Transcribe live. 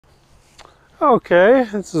Okay,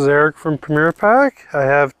 this is Eric from Premier Pack. I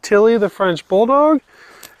have Tilly the French Bulldog,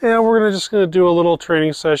 and we're just going to do a little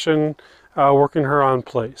training session working her on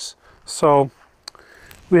place. So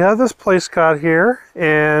we have this place cot here,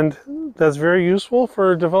 and that's very useful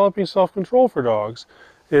for developing self-control for dogs.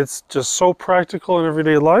 It's just so practical in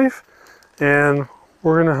everyday life, and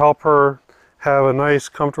we're going to help her have a nice,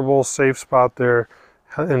 comfortable, safe spot there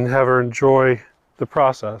and have her enjoy the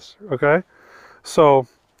process, okay? So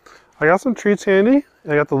I got some treats handy.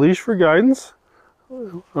 I got the leash for guidance.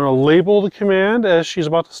 I'm going to label the command as she's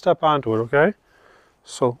about to step onto it, okay?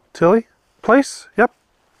 So, Tilly, place, yep.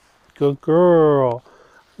 Good girl.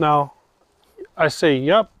 Now, I say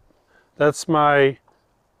yep, that's my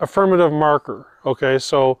affirmative marker, okay?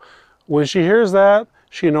 So when she hears that,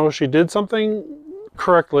 she knows she did something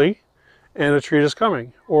correctly and a treat is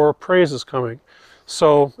coming or praise is coming.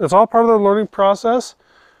 So it's all part of the learning process.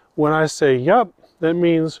 When I say yep, that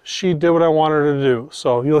means she did what I want her to do.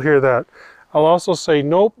 So you'll hear that. I'll also say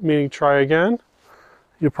nope, meaning try again.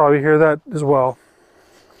 You'll probably hear that as well.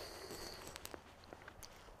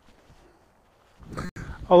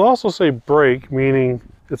 I'll also say break, meaning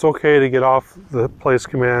it's okay to get off the place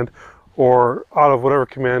command or out of whatever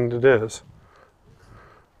command it is.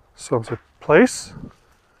 So I'm saying place.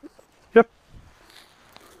 Yep.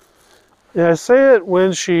 And I say it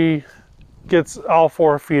when she gets all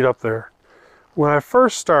 4 feet up there. When I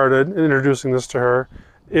first started introducing this to her,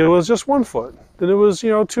 it was just 1 foot. Then it was,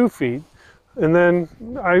 2 feet. And then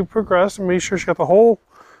I progressed and made sure she got the whole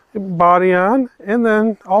body on, and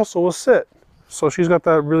then also a sit. So she's got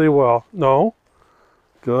that really well. No.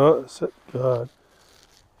 Good. Sit. Good.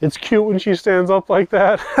 It's cute when she stands up like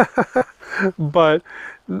that. But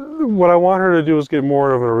what I want her to do is get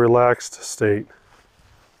more of a relaxed state.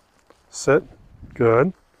 Sit.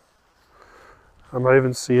 Good. I might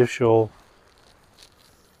even see if she'll...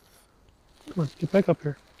 Come on, get back up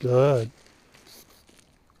here. Good.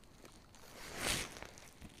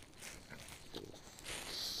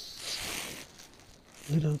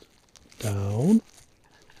 Lay down. Down.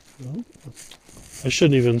 Oh. I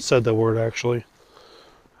shouldn't even said that word actually.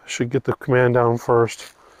 I should get the command down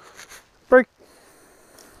first. Break.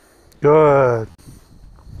 Good.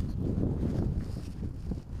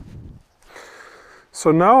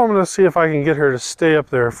 So now I'm going to see if I can get her to stay up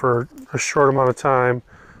there for a short amount of time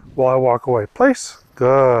while I walk away. Place.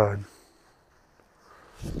 Good.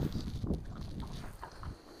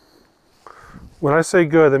 When I say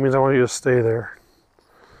good, that means I want you to stay there.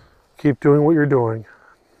 Keep doing what you're doing.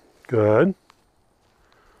 Good.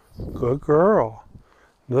 Good girl.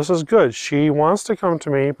 This is good. She wants to come to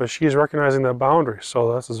me, but she's recognizing that boundary,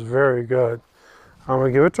 so this is very good. I'm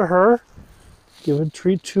going to give it to her. Give a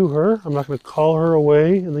treat to her. I'm not going to call her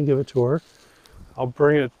away and then give it to her. I'll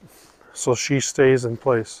bring it so she stays in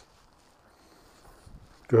place.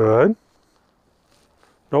 Good.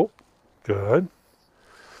 Nope. Good.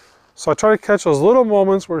 So I try to catch those little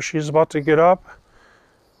moments where she's about to get up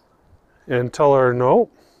and tell her no.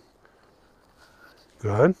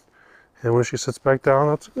 Good. And when she sits back down,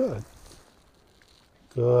 that's good.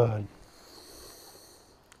 Good.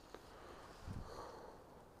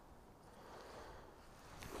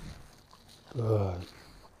 Good.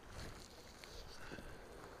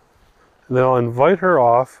 And then I'll invite her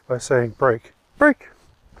off by saying break. Break.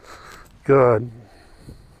 Good.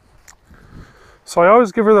 So I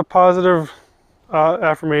always give her the positive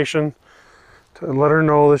affirmation to let her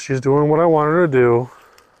know that she's doing what I want her to do.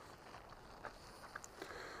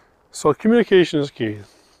 So communication is key,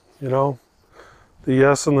 the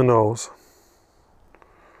yes and the no's.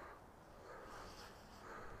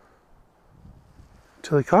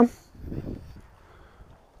 Tilly, come.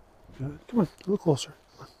 Good. Come on, a little closer.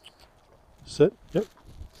 Sit. Yep.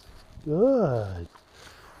 Good.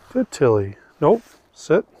 Good, Tilly. Nope.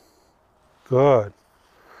 Sit. Good.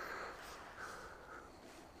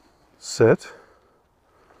 Sit.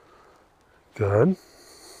 Good.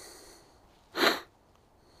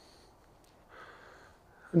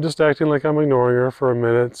 I'm just acting like I'm ignoring her for a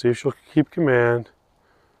minute, see if she'll keep command.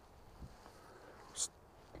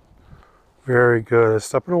 Very good.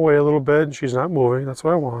 Stepping away a little bit and she's not moving. That's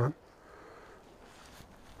what I want.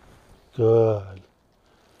 Good.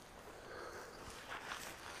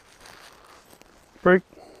 Break.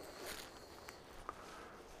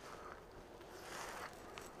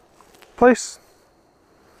 Place.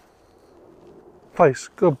 Place.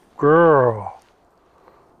 Good girl.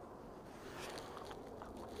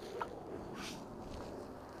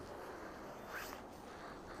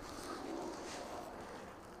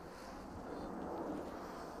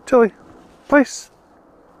 Tilly, place.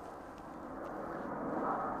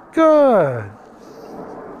 Good.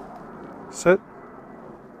 Sit.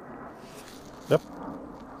 Yep.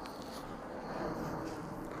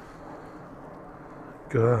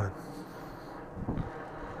 Good.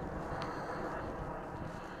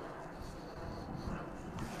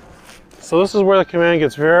 So this is where the command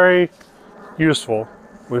gets very useful.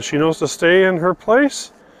 When she knows to stay in her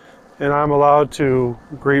place, and I'm allowed to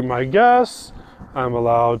greet my guests, I'm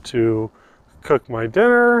allowed to cook my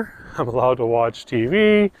dinner, I'm allowed to watch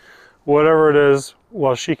TV, whatever it is,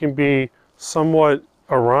 while she can be somewhat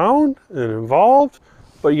around and involved,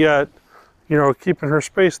 but yet, you know, keeping her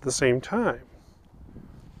space at the same time.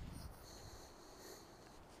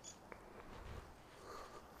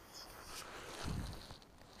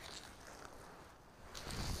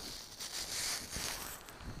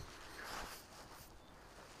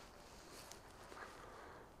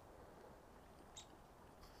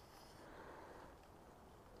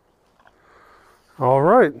 All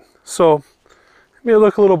right, so it may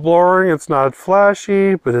look a little boring, it's not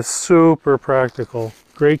flashy, but it's super practical.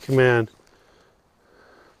 Great command.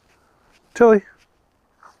 Tilly,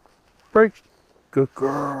 break. Good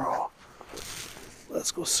girl.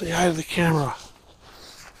 Let's go say hi to the camera.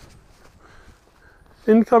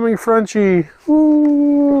 Incoming Frenchie.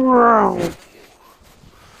 Ooh,